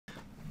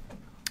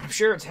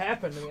sure it's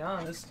happened, to be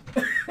honest.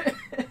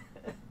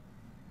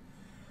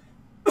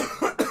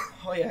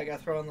 Oh yeah, I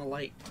gotta throw on the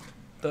light.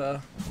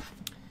 I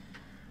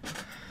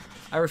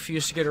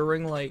refuse to get a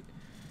ring light.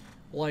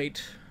 I'm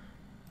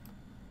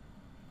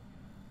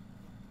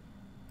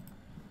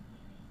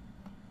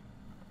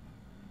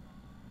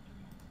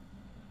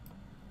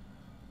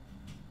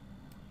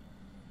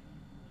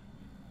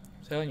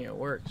telling you, it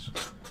works.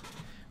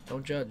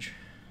 Don't judge.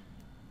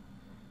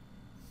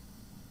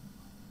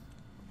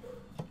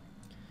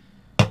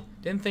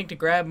 Didn't think to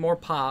grab more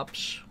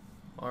pops.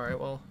 Alright,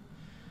 well.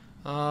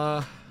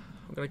 I'm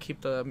gonna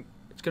keep the...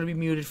 It's gonna be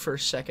muted for a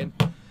second.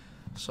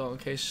 So in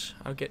case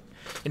I get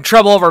in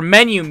trouble over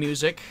menu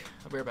music.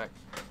 I'll be right back.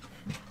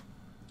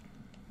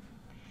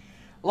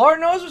 Lord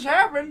knows what's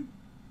happening.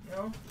 You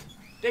know,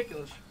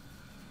 ridiculous.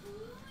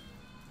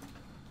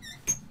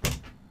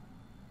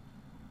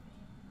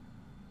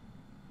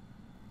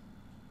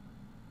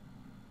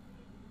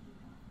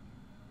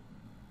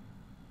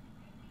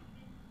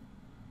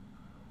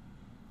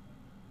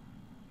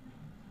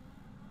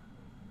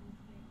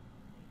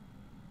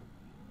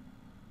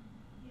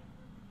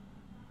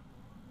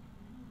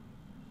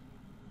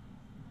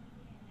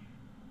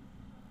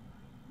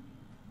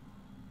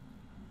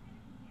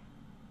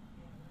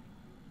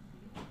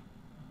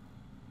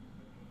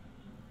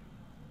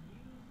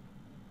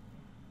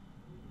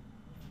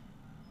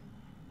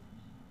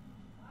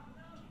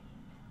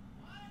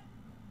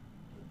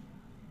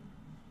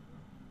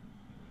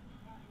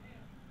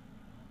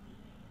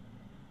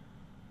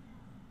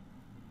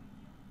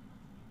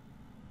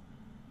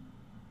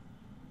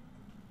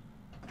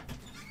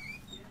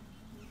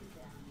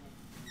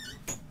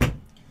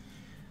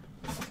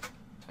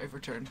 I've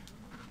returned.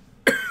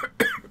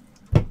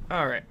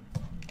 Alright.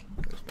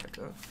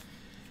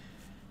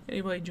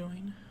 Anybody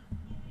join?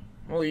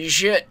 Holy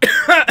shit.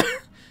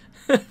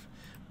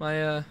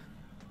 My,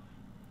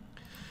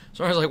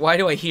 so I was like, why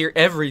do I hear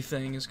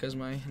everything? It's because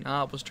my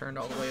knob was turned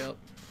all the way up.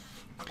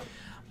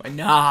 My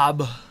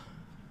knob.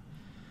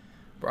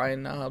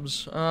 Brian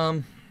Knobs.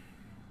 Oh,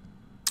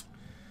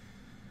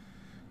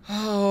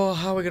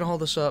 how are we gonna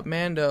hold this up?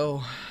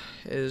 Mando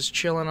is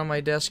chilling on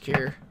my desk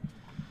here.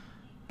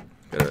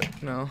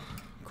 No,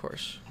 of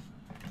course.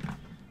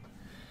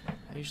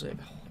 I usually have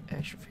an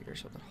action figure or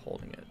something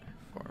holding it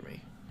for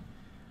me.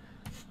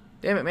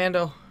 Damn it,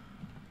 Mando.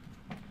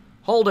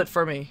 Hold it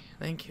for me.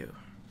 Thank you.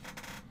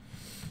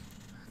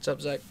 What's up,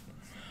 Zach?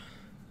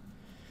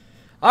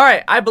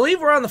 Alright, I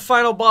believe we're on the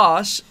final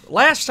boss.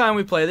 Last time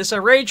we played this, I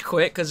rage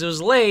quit because it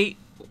was late.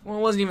 Well,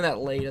 it wasn't even that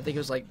late. I think it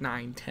was like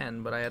 9,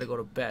 10, but I had to go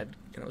to bed.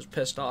 And I was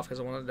pissed off because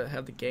I wanted to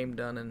have the game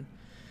done and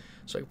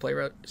so I could play,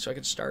 so I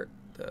could start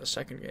the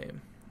second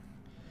game.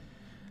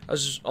 I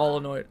was just all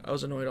annoyed. I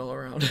was annoyed all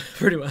around,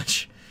 pretty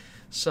much.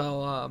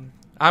 So,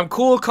 I'm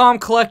cool, calm,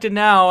 collected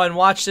now, and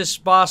watch this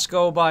boss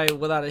go by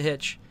without a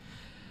hitch.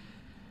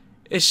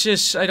 It's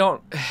just, I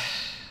don't...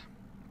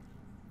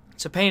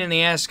 It's a pain in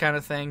the ass kind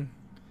of thing.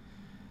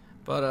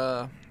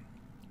 But,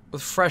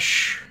 with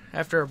fresh...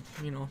 After,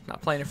 you know,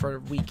 not playing it for a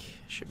week,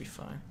 it should be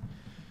fine.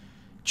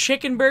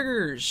 Chicken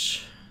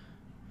burgers!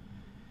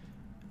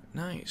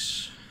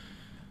 Nice.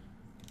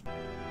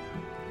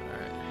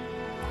 Alright.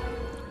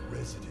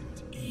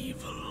 Resident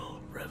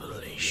Evil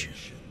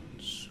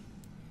Revelations.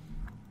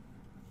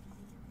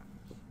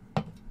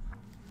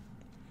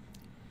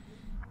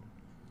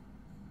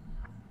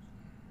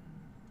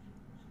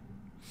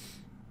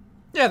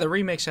 Yeah, the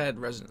remakes had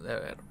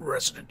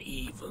Resident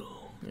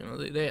Evil. You know,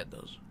 they had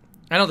those.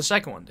 I know the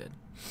second one did.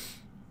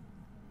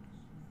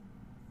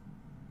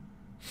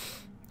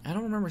 I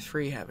don't remember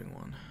 3 having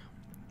one.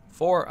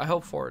 4, I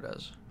hope 4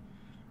 does.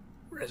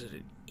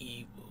 Resident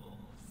Evil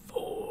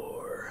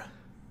 4.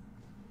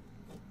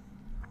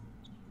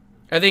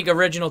 I think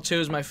original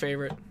 2 is my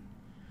favorite.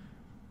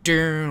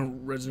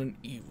 Damn, Resident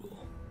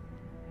Evil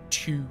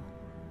 2.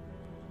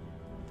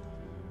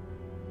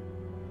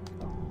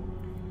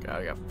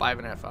 God, I got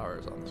 5.5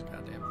 hours on this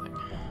goddamn thing.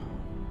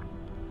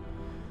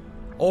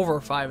 Over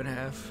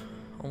 5.5.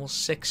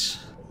 Almost 6.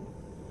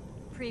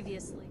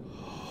 Previously.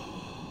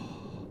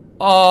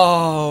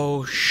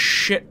 Oh,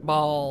 shit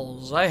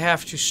balls. I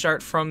have to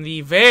start from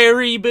the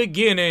very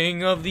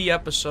beginning of the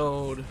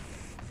episode.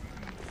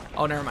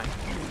 Oh, never mind.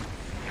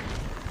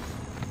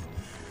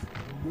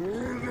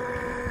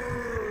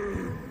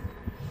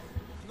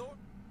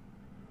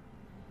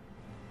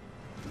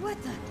 What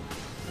the?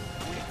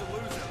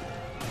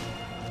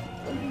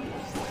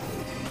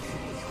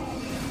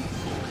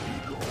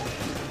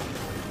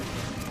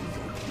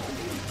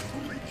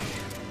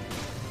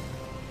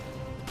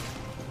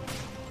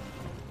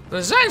 The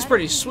design's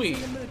pretty sweet.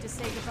 In the mood to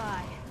say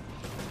goodbye.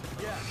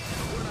 Yeah,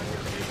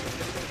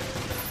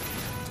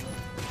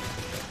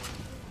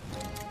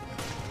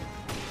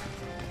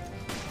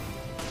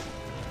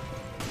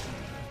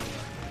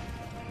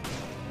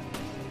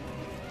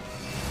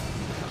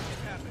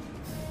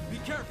 be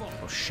careful.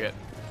 Oh shit.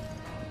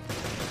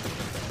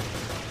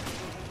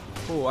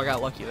 Ooh, I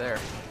got lucky there.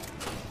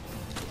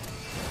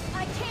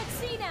 I can't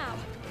see now.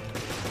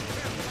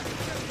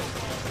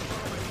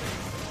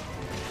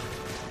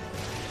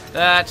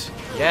 That.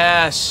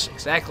 Yes.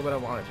 Exactly what I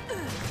wanted.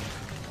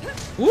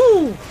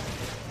 Woo!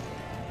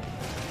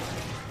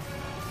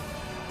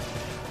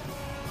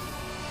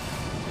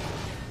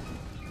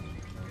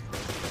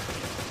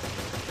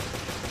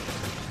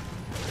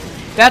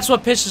 That's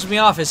what pisses me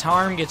off, his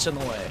arm gets in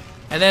the way.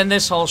 And then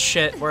this whole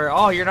shit where,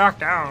 oh, you're knocked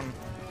down.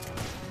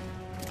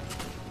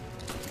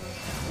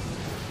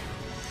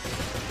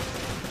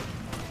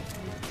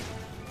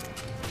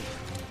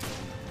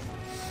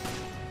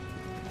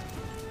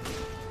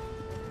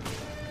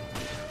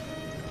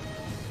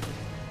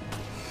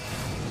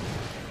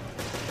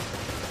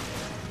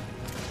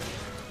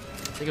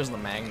 I think it was the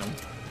Magnum.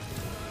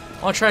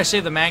 I want to try to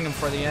save the Magnum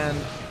for the end.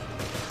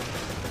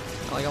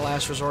 Like a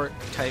last resort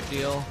type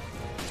deal.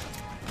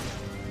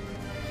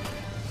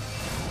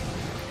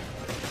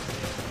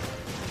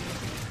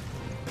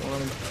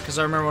 Because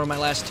I remember one of my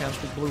last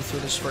attempts, we blew through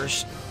this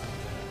first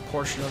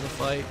portion of the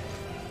fight.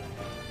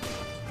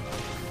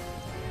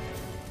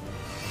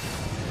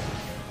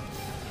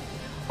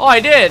 Oh, I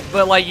did,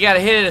 but like you gotta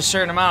hit it a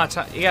certain amount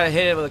of time. You gotta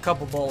hit it with a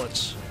couple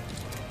bullets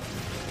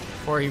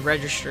before he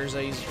registers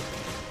that he's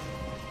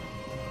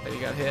that he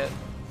got hit.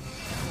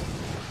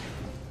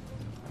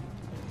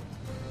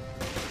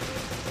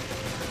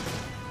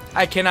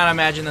 I cannot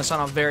imagine this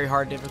on a very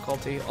hard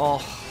difficulty. Oh,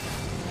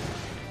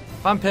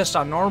 if I'm pissed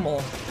on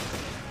normal.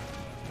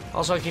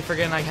 Also, I keep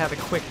forgetting I have a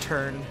quick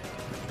turn.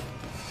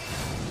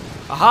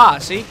 Aha,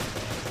 see?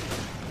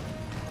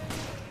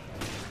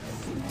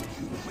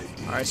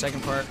 Alright,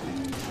 second part.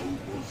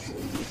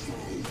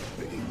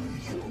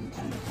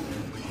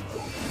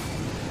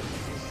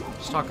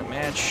 Just talking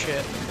mad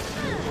shit.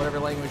 Whatever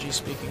language he's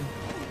speaking.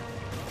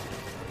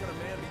 How can a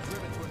man be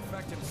driven to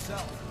infect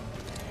himself?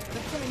 The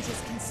fringe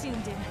has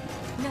consumed him.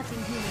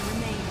 Nothing human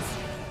remains.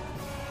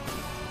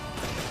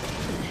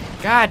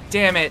 God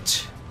damn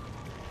it.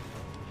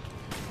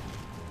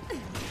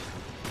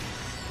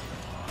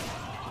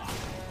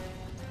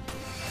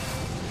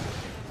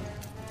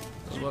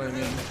 This is what I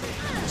mean.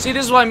 See,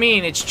 this is what I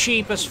mean. It's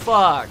cheap as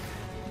fuck.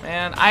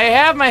 Man, I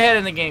have my head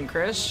in the game,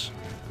 Chris.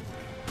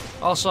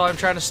 Also, I'm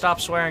trying to stop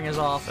swearing as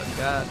often.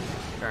 God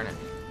darn it.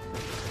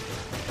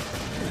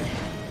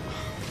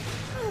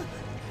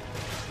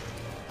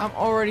 I'm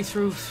already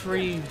through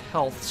 3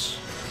 healths.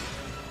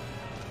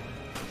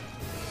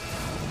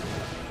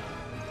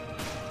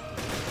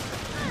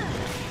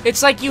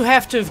 It's like you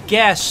have to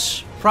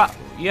guess.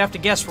 You have to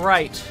guess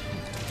right.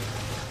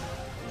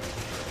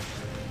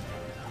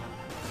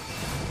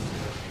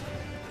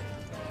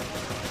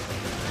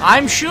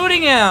 I'm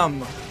shooting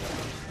him!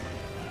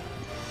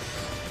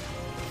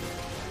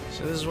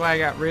 So this is why I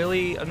got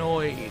really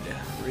annoyed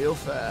real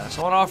fast.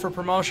 I want to offer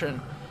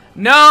promotion.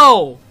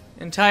 No!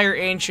 Entire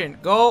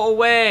ancient. Go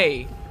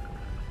away!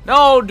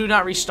 No! Do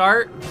not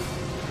restart.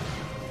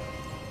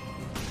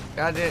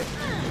 God damn.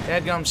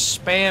 Dadgum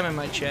spam in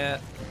my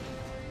chat.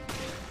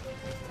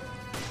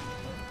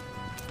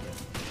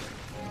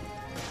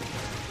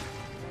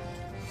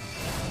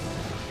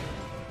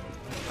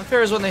 My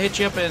favorite is when they hit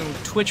you up in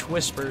Twitch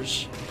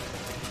whispers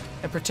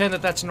and pretend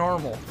that that's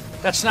normal.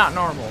 That's not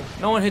normal.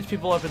 No one hits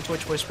people up in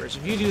Twitch whispers.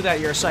 If you do that,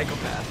 you're a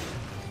psychopath.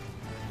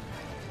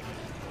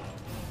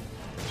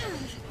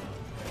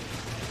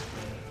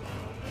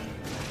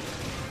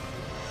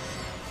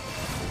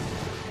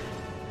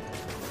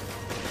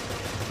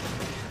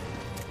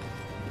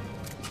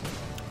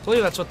 I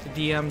believe that's what the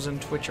DMs in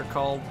Twitch are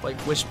called, like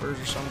whispers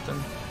or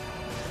something.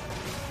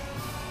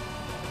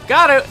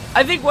 God,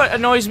 I think what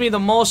annoys me the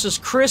most is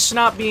Chris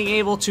not being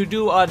able to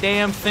do a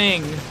damn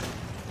thing.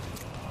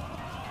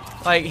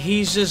 Like,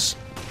 he's just...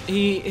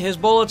 his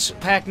bullets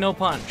pack no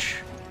punch.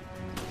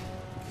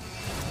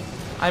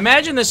 I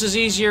imagine this is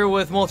easier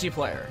with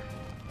multiplayer.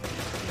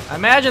 I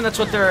imagine that's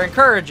what they're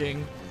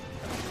encouraging.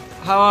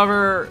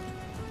 However,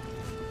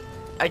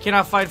 I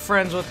cannot find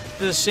friends with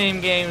the same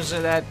games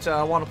that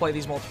want to play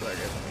these multiplayer games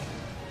with me.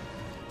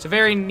 It's a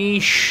very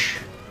niche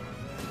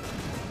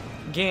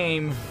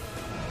game.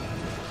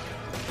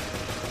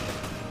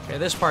 Okay,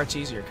 this part's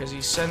easier because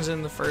he sends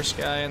in the first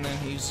guy and then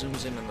he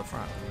zooms in the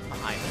front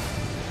behind him.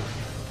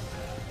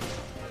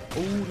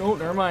 Oh no,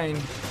 never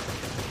mind.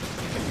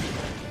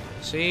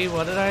 See,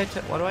 what do I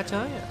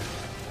tell you?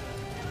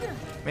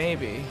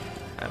 Maybe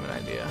I have an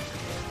idea.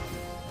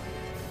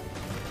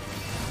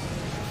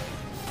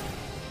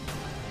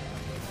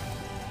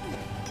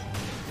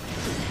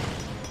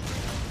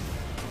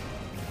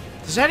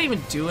 Does that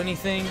even do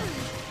anything?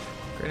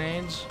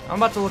 Grenades? I'm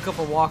about to look up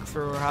a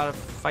walkthrough or how to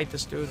fight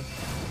this dude.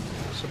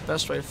 It's the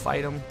best way to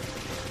fight him.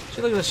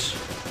 See, look at this.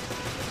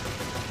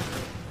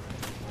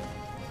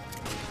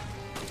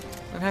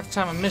 And half the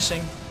time I'm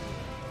missing.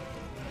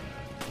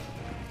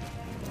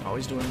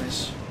 Always doing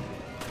this.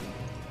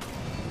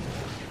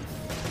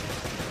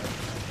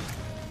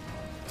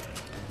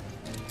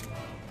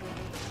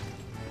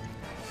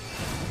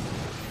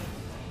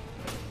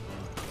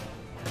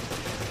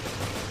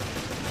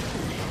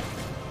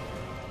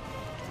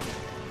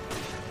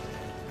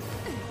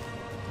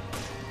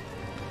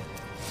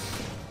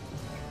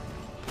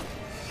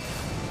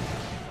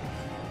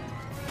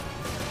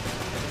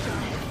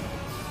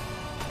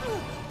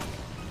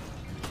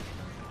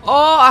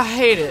 Oh, I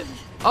hate it.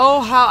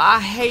 Oh, how I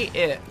hate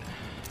it.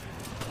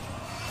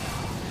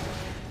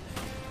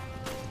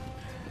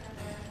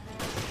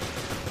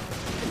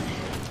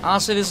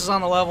 Honestly, this is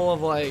on the level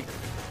of like,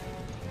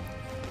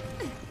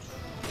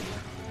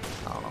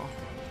 I don't know.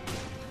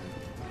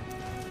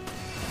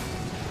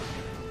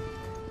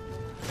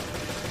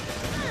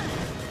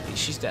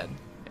 She's dead.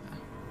 Yeah.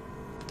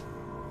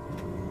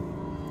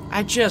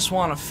 I just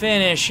want to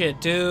finish it,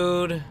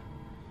 dude.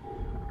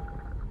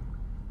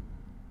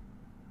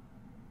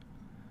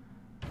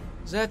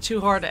 Is that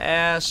too hard to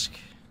ask?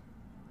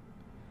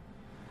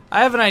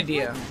 I have an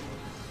idea.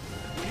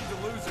 We need to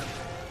lose him.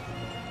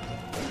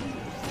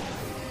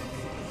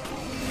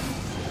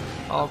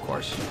 Oh, of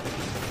course.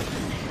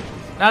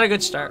 Not a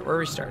good start. We're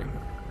restarting.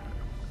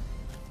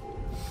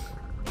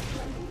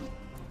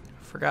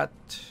 Forgot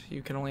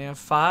you can only have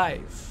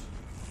 5.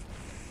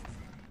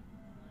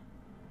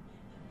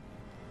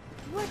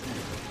 What the?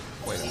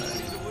 Wait a minute. We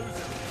need to lose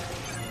him.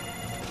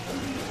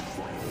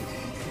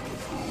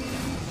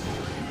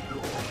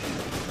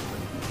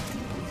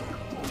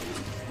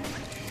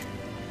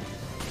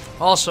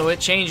 Also, it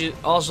changes.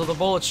 Also, the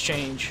bullets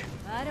change.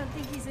 I don't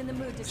think he's in the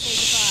mood to say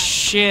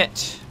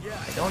Shit.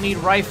 I don't need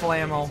rifle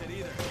ammo. It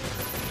either.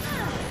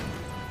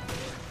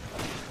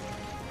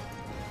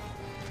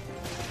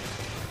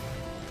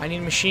 I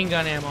need machine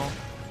gun ammo.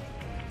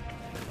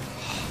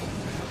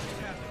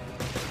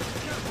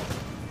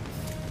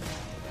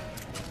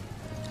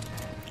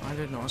 I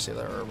didn't want to see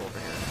that herb over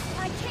here.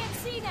 goodbye. I can't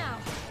see now.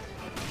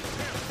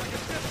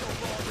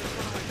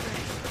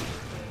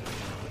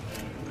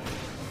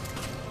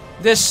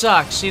 This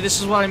sucks. See, this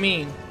is what I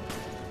mean.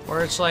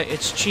 Where it's like,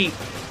 it's cheap.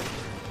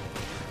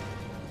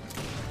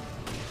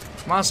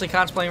 I'm honestly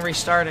contemplating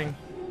restarting.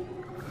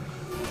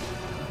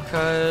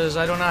 Because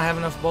I do not have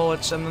enough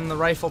bullets, and then the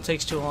rifle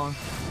takes too long.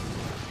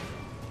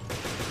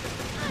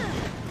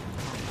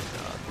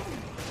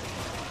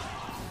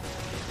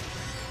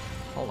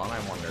 Hold on, I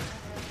wonder.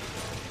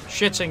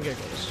 Shits and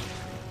giggles.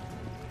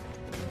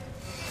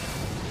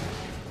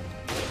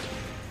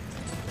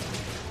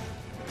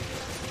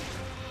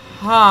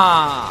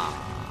 Ha!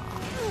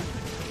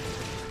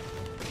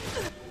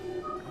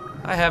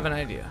 I have an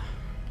idea.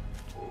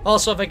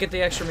 Also, if I get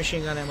the extra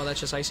machine gun ammo, that's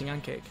just icing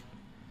on cake.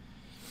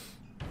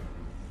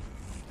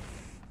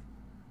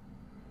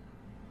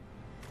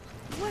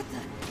 What the?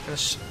 We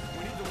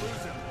need to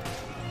lose him.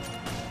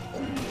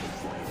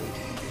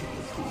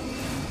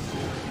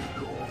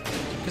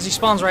 Because he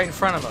spawns right in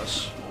front of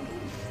us.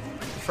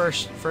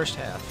 First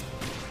half.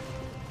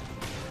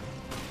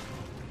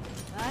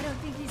 I don't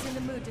think he's in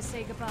the mood to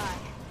say goodbye.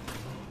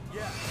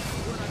 Yeah,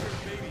 we're not here to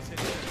babysit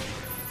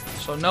either.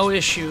 So no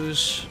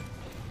issues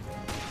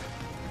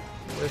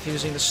with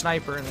using the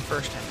sniper in the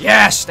first half.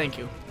 Yes, thank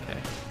you. Okay.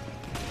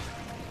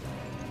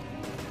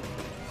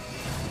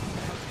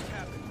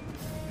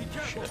 Be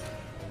careful. Shit.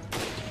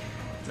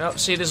 Nope.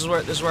 See, this is where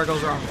it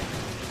goes wrong.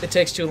 It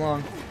takes too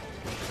long.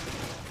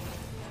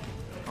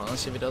 Oh,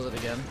 let's see if he does it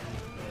again.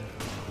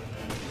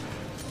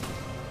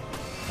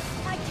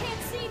 I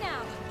can't see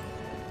now.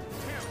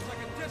 Damn, it's like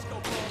a disco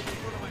ball in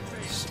front of my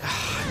face.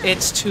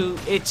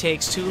 It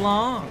takes too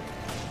long.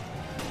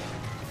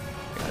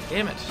 God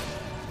damn it.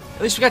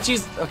 At least we got to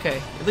use,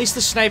 okay. At least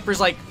the sniper's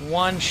like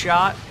one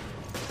shot.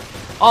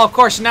 Oh, of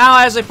course,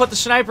 now as I put the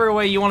sniper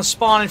away, you want to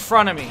spawn in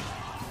front of me.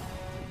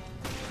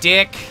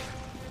 Dick.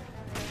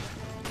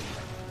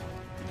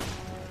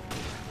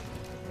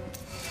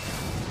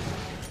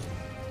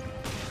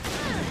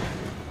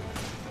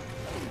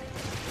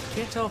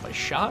 Can't tell if I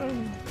shot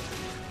him.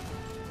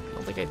 I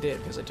don't think I did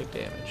because I took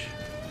damage.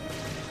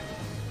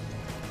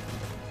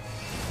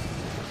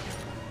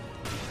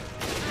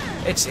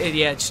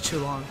 Yeah, it's too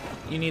long.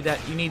 You need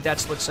that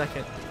split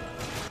second.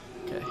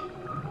 Okay.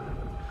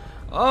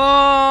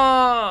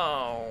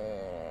 Oh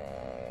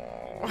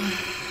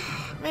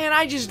man,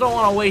 I just don't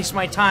want to waste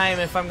my time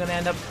if I'm gonna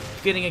end up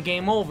getting a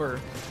game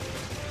over.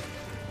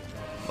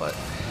 But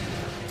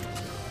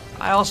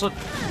I also,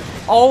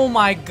 oh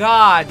my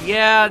god,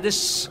 yeah,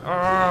 this,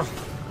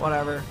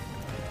 whatever.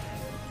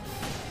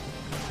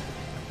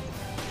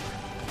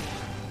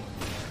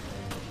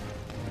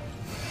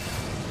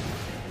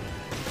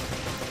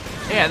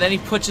 Yeah, then he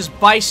puts his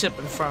bicep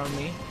in front of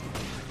me.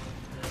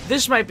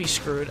 This might be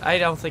screwed. I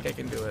don't think I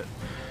can do it.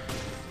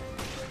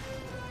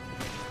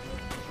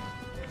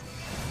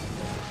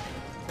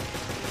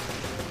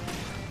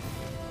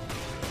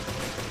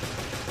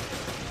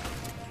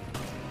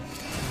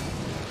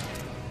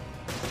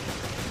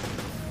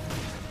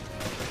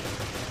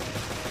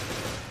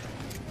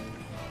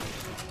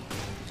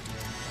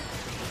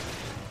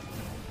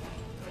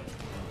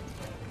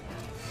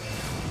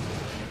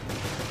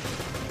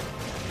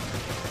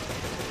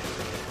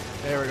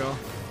 There we go.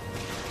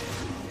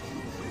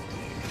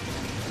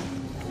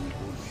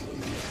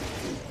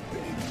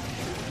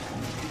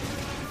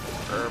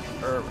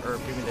 Herb,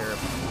 give me the herb.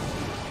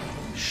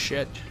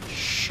 Shit.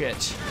 Can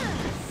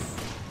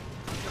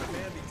a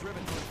man be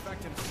driven to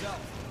infect himself?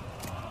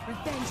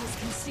 Revenge has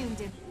consumed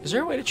him. Is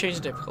there a way to change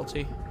the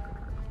difficulty?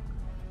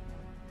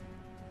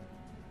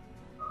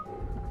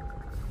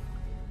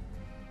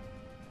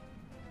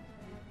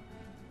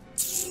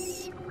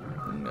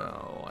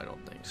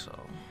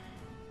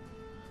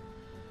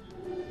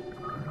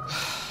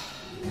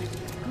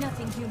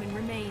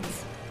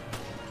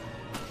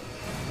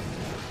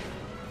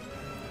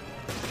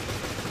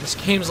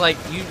 This game's like,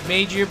 you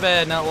made your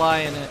bed, not lie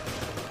in it.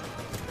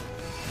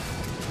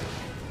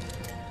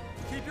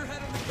 Keep your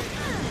head on the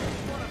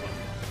game. One of them.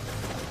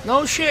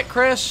 No shit,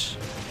 Chris.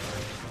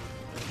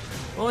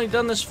 I've only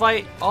done this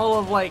fight all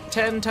of like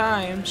 10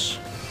 times.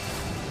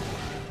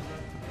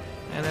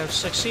 And I've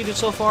succeeded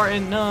so far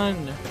in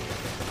none.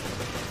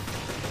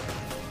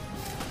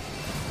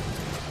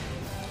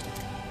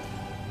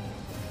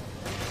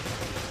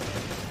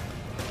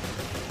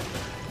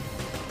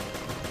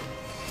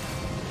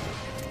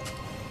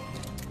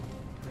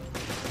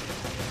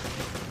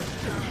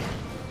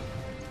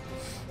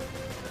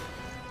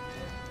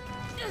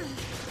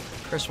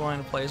 Chris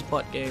wanting to play his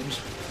butt games.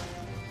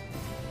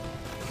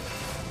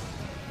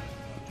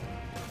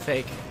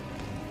 Fake.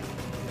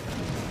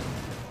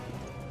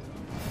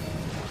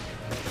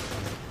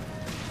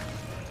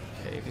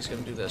 Okay, if he's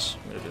gonna do this,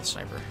 I'm gonna do the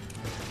sniper.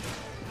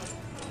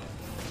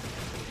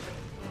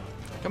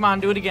 Come on,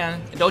 do it again.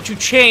 And don't you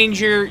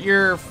change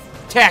your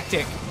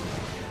tactic.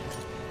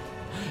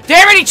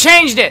 Damn it, he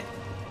changed it!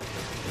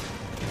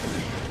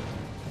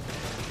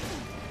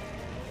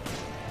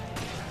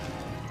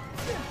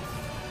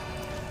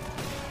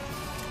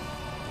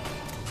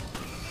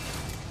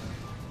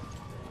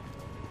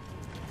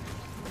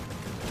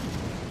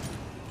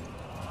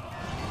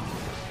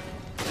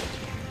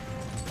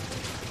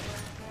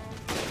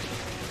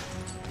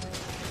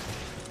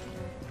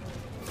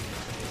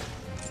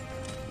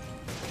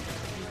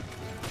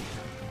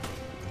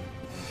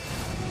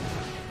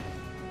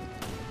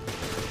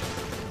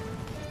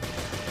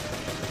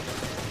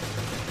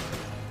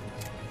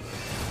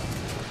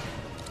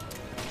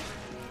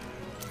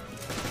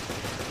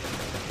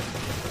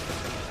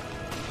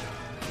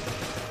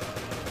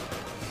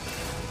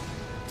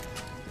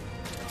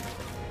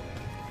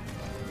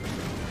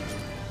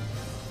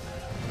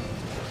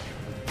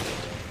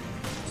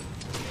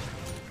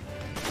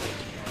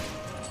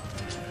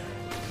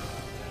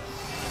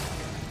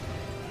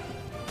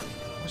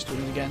 Let's do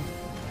it again.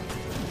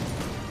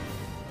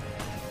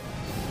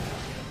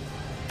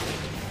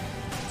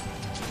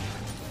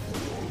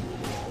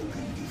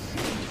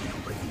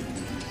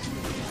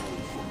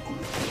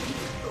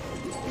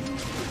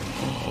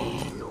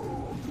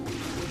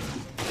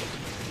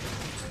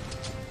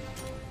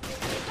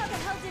 How the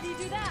hell did he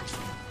do that?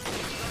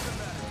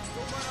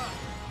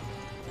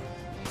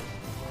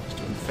 Just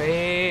doing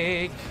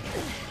fake.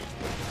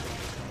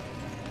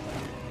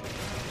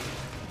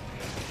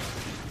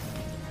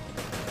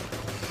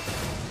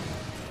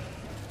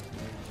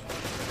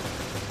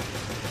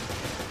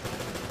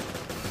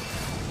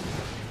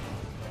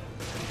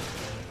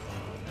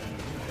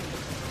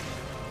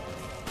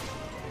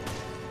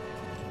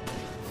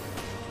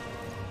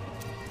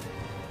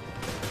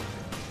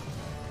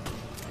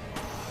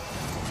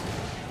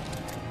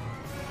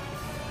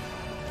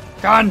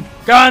 Gun!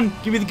 Gun!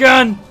 Give me the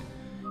gun!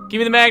 Give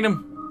me the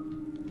magnum!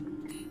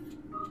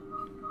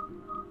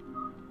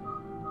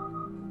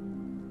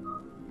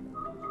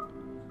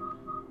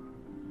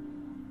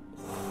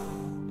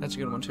 That's a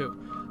good one, too.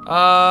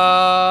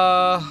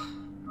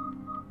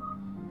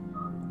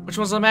 Which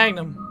one's the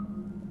magnum?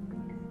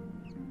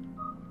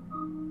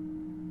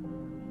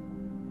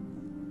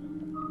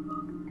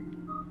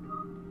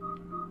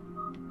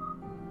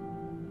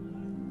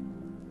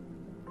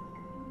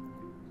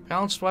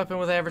 Balanced weapon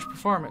with average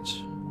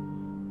performance.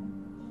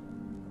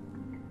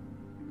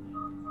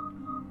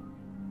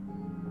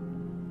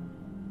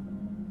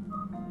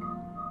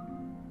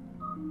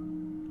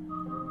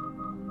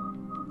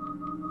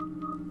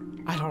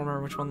 I don't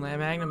remember which one the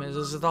magnum is.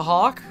 Is it the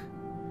Hawk?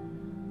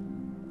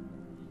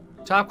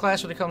 Top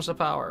class when it comes to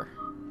power.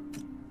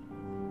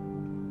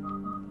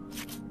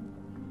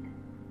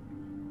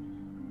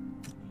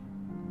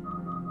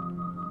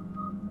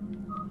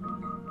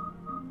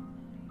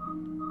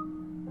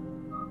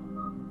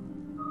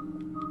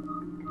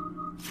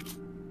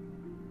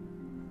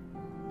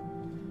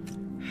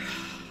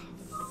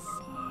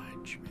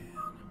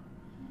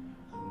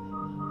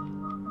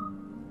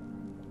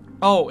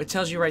 Oh, it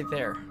tells you right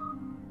there.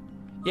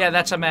 Yeah,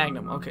 that's a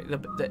magnum. Okay, I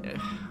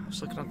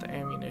was looking at the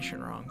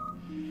ammunition wrong.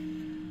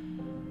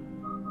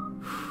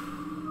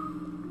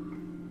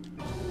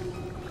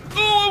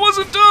 Oh, I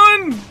wasn't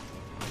done!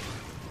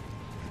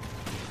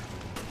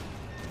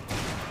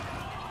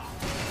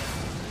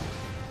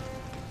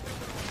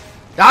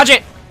 Dodge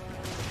it!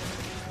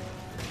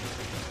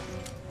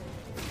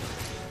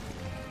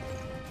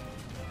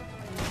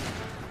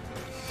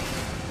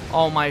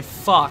 Oh my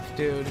fuck,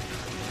 dude.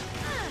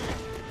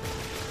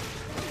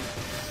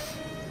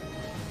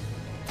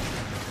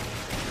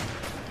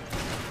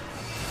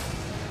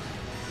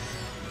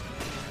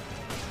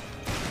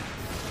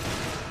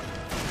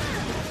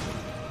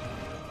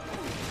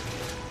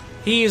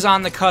 He is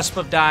on the cusp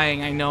of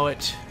dying, I know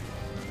it.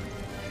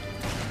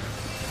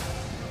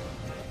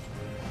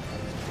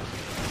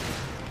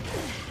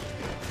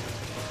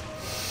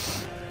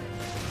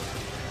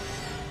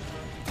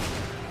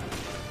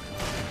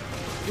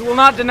 You will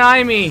not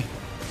deny me.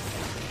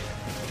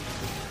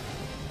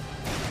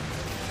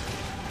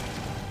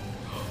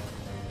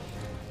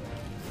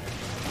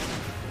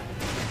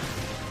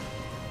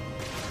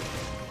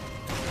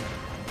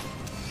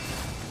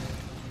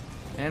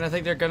 And I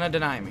think they're gonna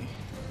deny me.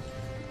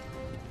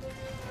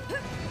 Oh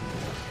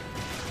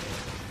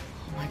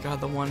my god,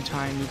 the one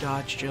time you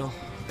dodged, Jill.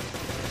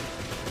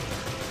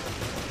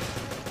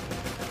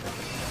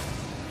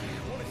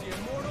 What is he,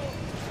 immortal?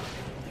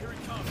 Here he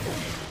comes.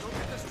 Don't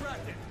get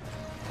distracted.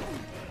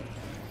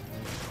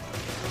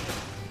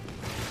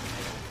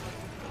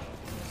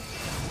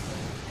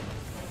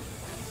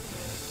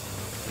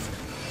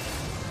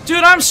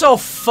 Dude, I'm so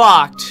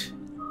fucked.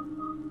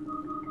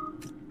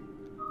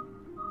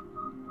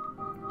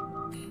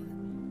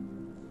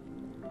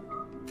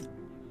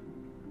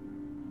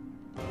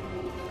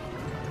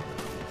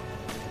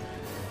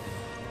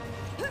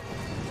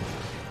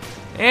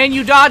 And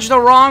you dodged the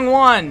wrong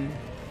one.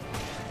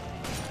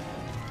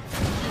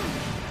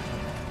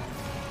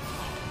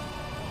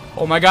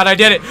 Oh my god, I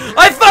did it.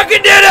 I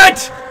fucking did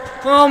it!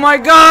 Oh my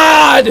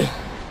god!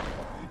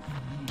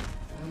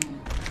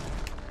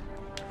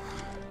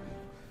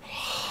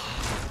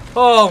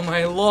 Oh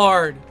my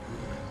lord.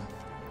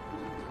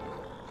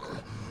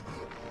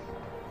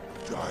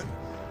 Done.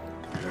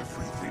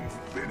 Everything's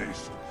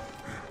finished.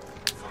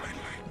 Finally,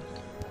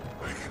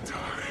 I can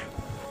die.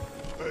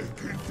 I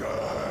can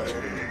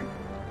die.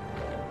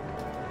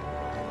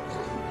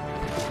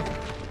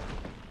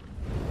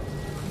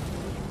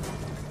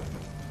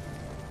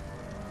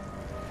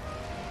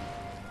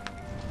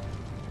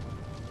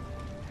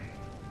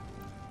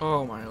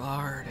 Oh my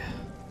lord.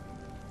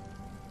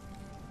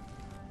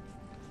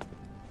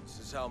 This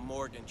is how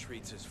Morgan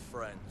treats his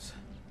friends.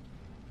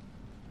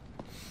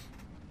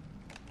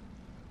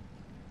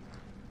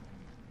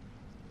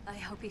 I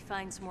hope he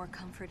finds more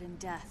comfort in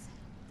death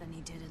than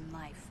he did in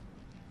life.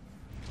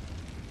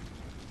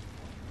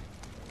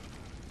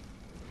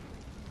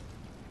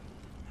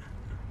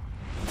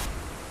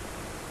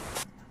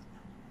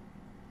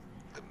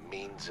 The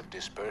means of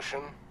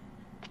dispersion?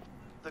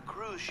 The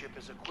cruise ship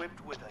is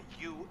equipped with a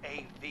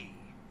UAV.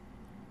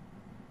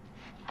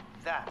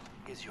 That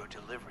is your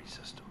delivery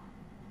system.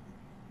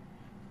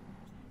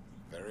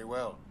 Very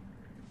well.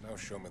 Now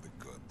show me the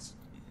goods.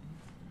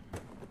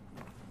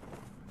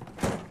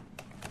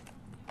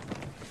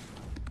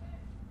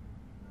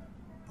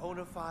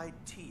 Bonafide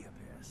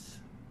T-Abyss.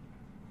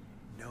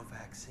 No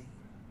vaccine?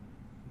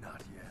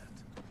 Not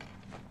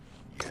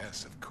yet.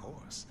 Yes, of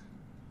course.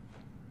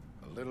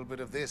 A little bit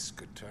of this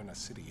could turn a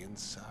city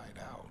inside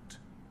out.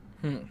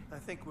 I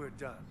think we're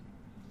done.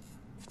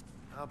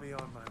 I'll be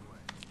on my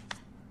way.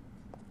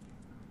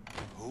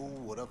 Who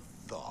would have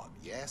thought,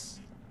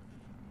 yes?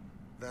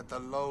 That the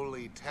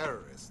lowly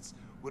terrorists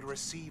would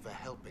receive a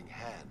helping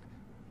hand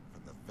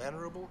from the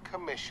venerable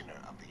commissioner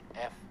of the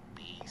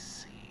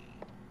FBC.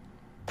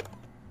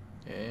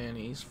 And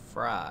he's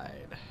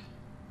fried.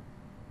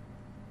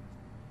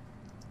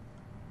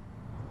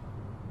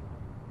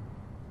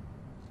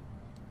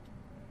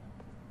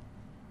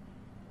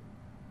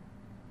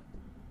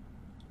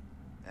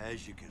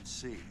 As you can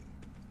see,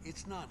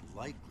 it's not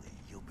likely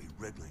you'll be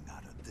wriggling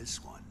out of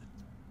this one.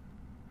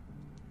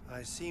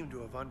 I seem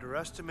to have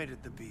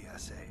underestimated the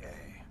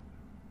BSAA.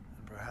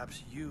 And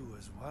perhaps you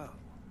as well.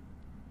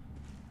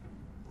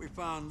 We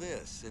found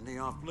this in the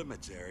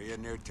off-limits area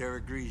near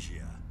Terra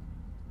Grigia.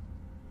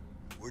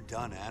 We're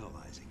done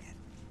analyzing it,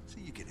 so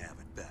you can have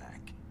it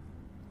back.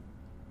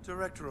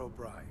 Director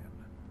O'Brien,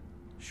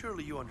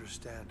 surely you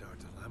understand our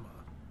dilemma.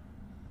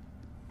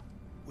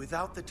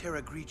 Without the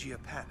Terra Grigia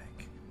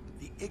panic,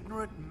 the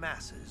ignorant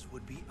masses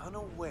would be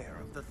unaware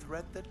of the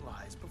threat that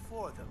lies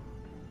before them.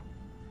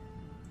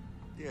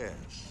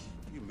 Yes,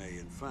 you may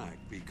in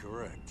fact be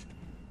correct.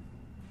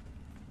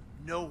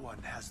 No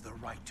one has the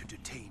right to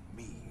detain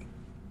me.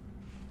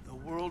 The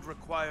world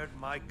required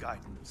my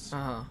guidance.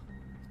 Uh-huh.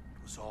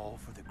 It was all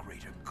for the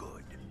greater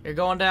good. You're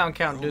going down,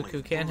 Count You're only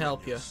Dooku. Can't fooling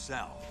help you.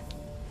 yourself.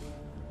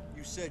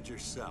 You said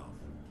yourself,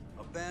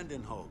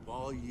 abandon hope,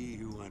 all ye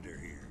who enter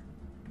here.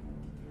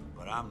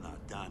 But I'm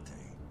not Dante.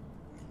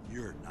 And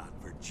you're not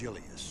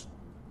Virgilius.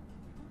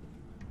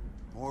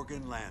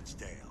 Morgan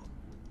Lansdale,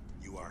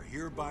 you are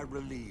hereby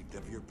relieved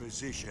of your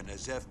position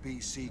as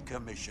FBC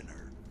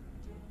Commissioner.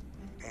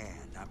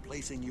 And I'm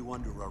placing you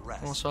under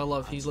arrest. Also, I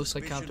love he on looks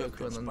like Count suspicion of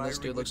Dooku, and then this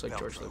dude conspiring looks with like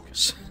George Beltro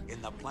Lucas.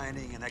 in the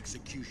planning and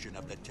execution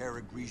of the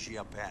Terra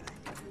Grigia panic.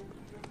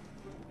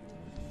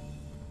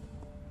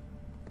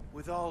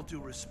 With all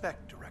due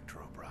respect, Director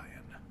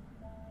O'Brien,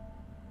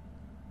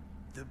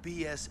 the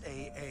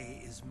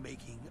BSAA is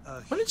making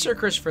a When did Sir huge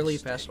Christopher Lee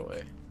mistake. pass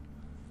away?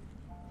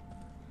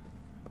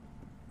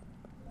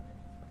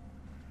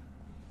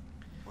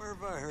 Where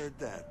have I heard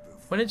that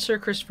before? When did Sir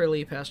Christopher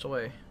Lee pass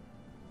away?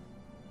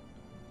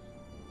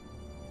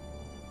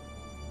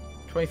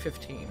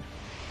 2015.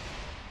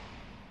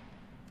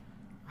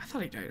 I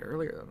thought he died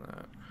earlier than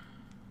that.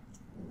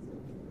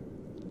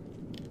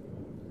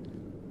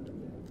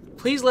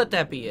 Please let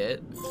that be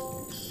it.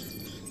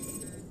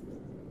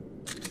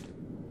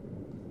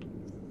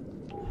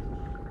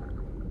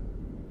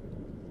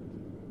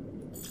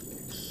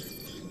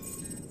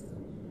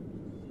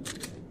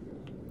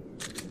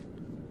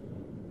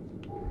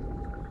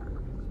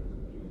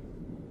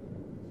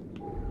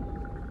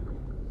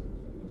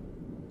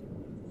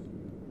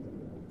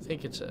 I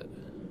think it's it.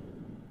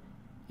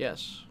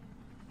 Yes.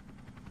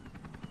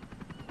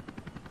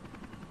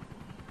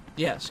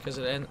 Yes, because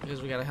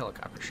we got a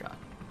helicopter shot.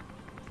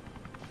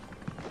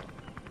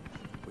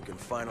 We can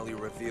finally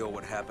reveal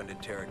what happened in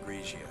Terra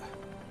Grigia.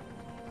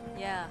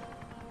 Yeah,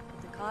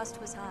 the cost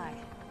was high.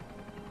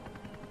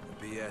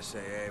 The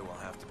BSAA will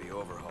have to be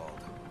overhauled.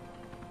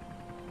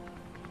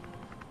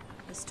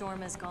 The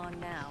storm is gone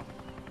now.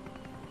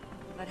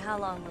 But how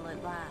long will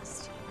it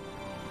last?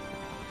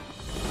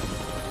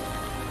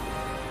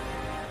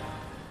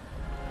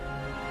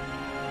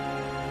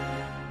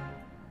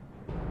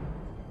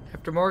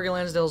 After Morgan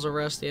Lansdale's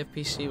arrest, the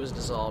FPC was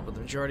dissolved, with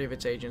the majority of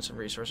its agents and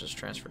resources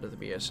transferred to the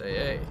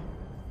BSAA.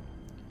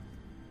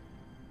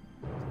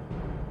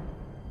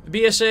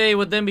 The BSAA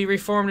would then be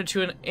reformed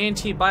into an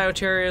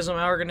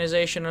anti-bioterrorism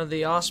organization under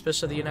the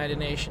auspice of the United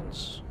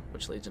Nations,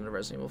 which leads into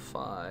Resident Evil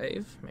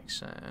 5. Makes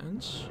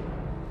sense.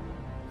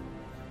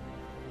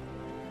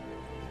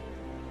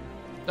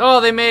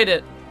 Oh, they made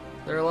it!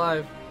 They're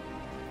alive.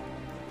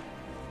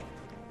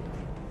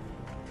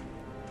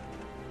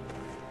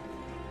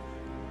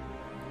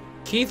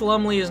 Keith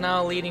Lumley is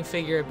now a leading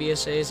figure at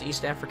BSA's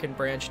East African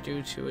branch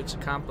due to its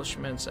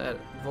accomplishments at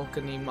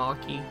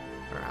Volkanimaki,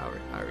 or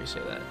however you say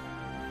that.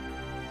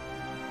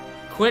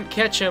 Quint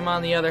Ketchum,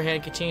 on the other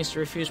hand, continues to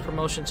refuse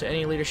promotion to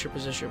any leadership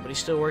position, but he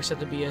still works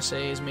at the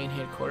BSA's main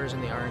headquarters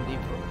in the R&D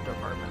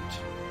department.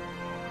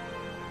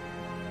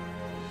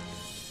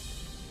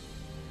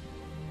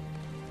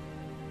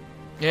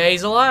 Yeah,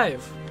 he's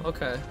alive.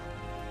 Okay.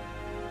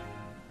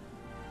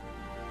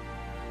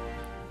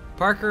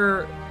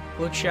 Parker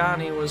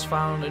Luciani was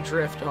found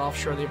adrift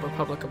offshore the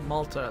Republic of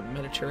Malta in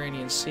the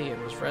Mediterranean Sea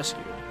and was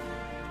rescued.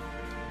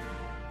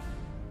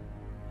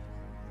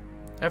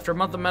 After a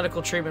month of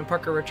medical treatment,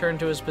 Parker returned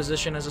to his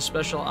position as a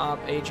special op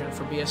agent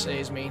for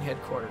BSA's main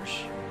headquarters.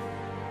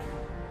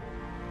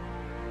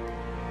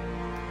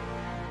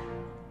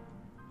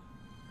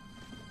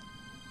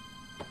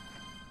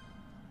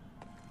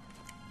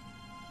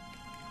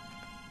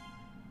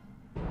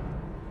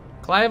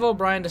 Clive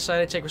O'Brien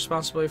decided to take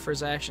responsibility for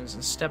his actions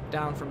and stepped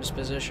down from his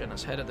position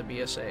as head of the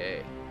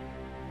BSAA.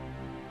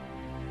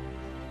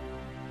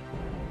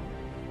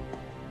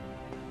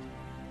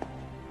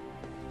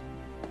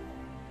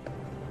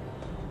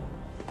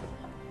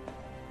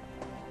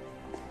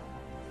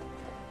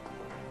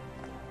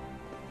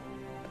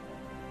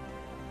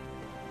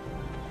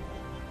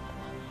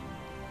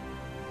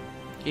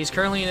 He's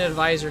currently an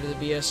advisor to the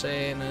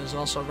BSA and is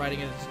also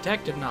writing a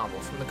detective novel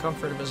from the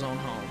comfort of his own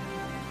home.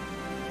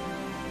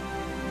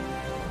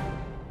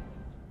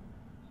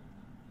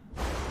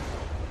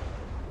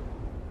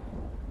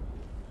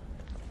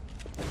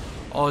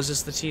 Oh, is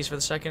this the tease for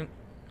the second?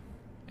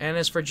 And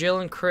as for Jill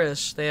and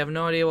Chris, they have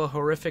no idea what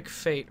horrific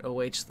fate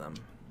awaits them.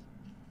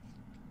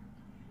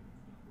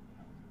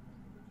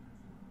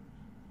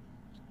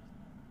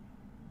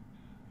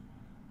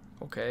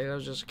 Okay, that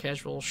was just a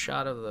casual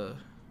shot of the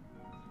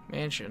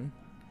mansion.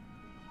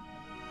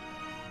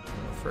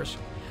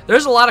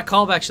 There's a lot of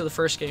callbacks to the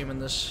first game in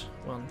this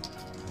one.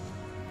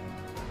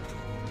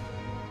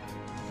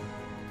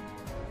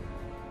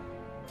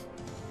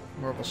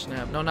 Marble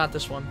Snap. No, not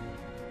this one.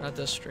 Not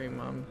this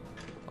stream.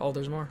 Oh,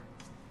 there's more.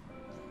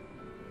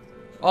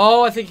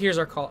 Oh, I think here's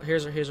our call.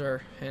 Here's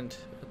our hint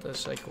at the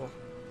sequel.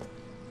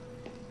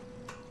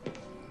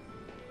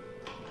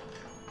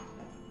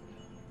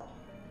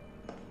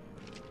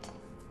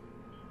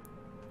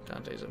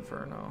 Dante's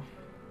Inferno.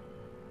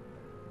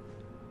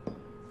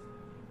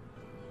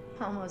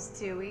 Almost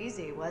too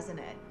easy, wasn't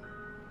it?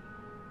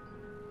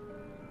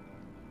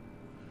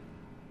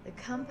 The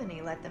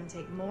company let them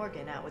take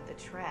Morgan out with the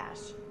trash.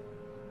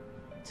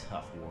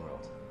 Tough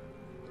world.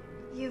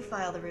 You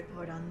filed a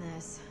report on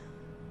this.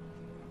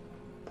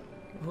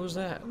 Who's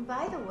that?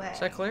 By the way, Is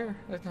that Claire?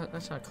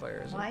 That's not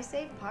Claire, is it? why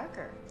save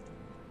Parker?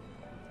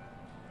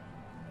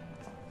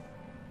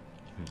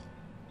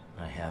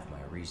 I have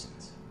my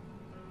reasons.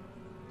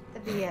 The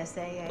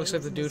BSAA Looks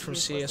like the isn't dude as from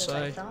useless as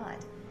I CSI.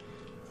 thought.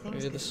 Things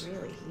Maybe could this-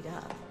 really heat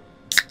up.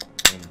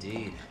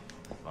 Indeed.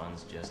 The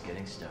fun's just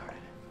getting started.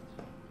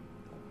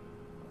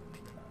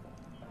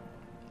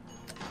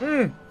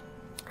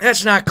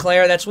 That's not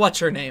Claire. That's what's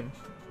her name.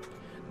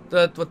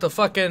 With the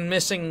fucking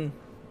missing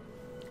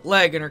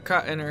leg in her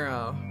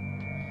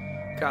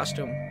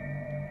costume.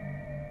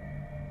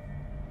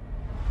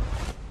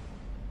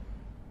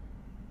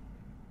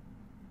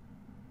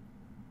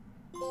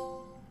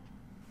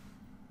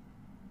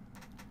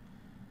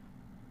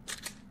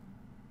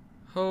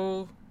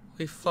 Holy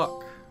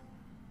fuck.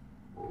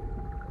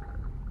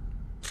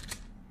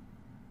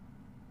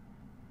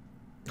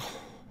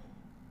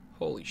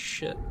 Holy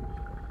shit.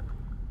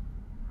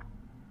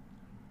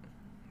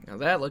 Now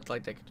that looked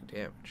like they could do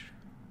damage.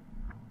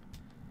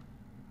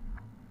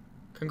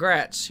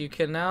 Congrats, you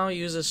can now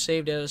use this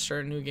save data to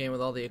start a new game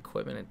with all the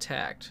equipment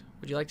intact.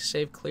 Would you like to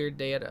save cleared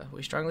data?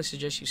 We strongly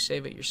suggest you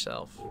save it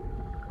yourself.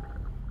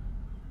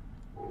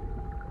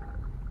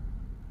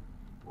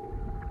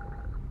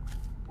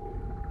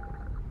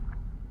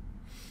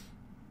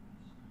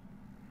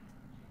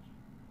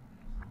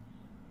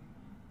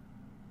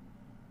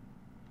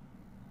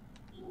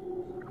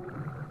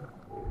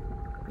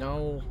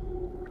 No.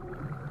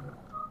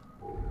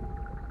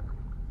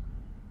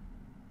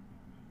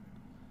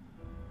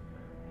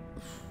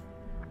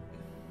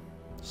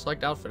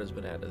 Select outfit has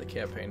been added to the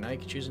campaign. Now you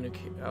can choose a new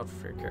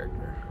outfit for your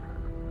character.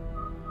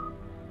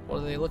 What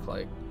do they look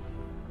like?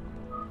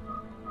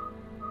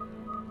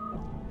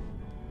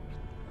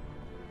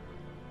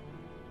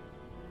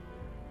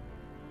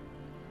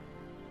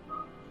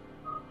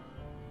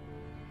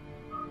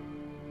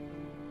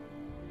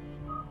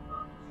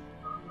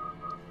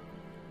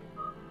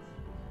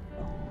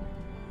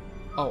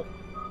 Oh.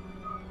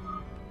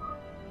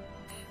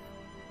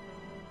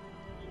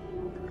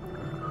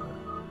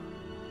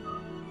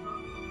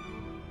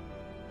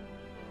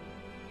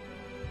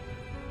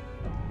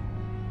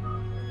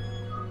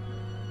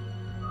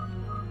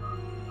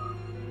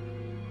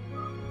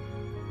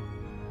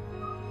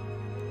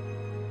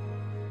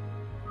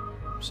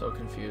 I'm so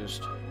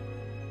confused.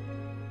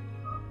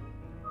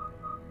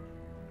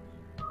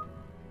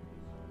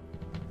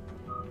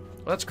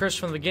 Well, that's Chris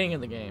from the beginning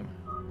of the game.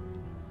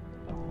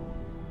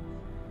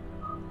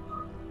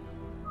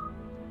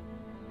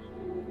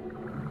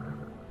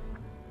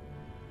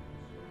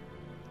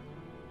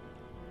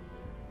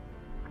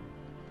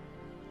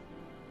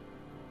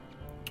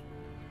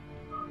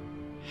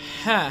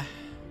 Huh.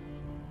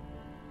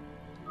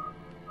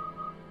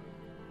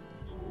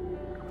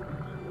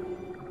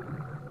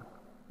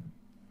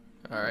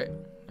 Alright,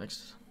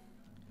 next.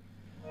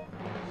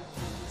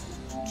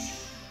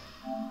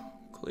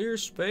 Clear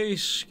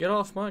space. Get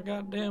off my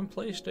goddamn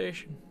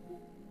PlayStation.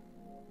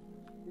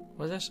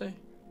 What does that say?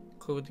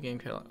 Clue with the game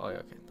catalog. Oh, yeah,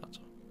 okay. Thought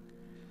so.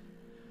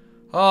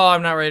 Oh,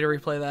 I'm not ready to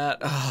replay that.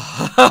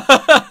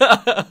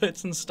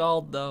 It's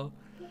installed, though.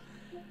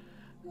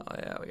 Oh,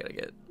 yeah, we gotta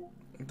get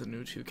the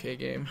new 2K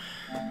game.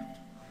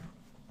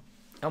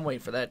 I'm waiting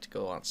for that to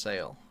go on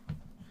sale.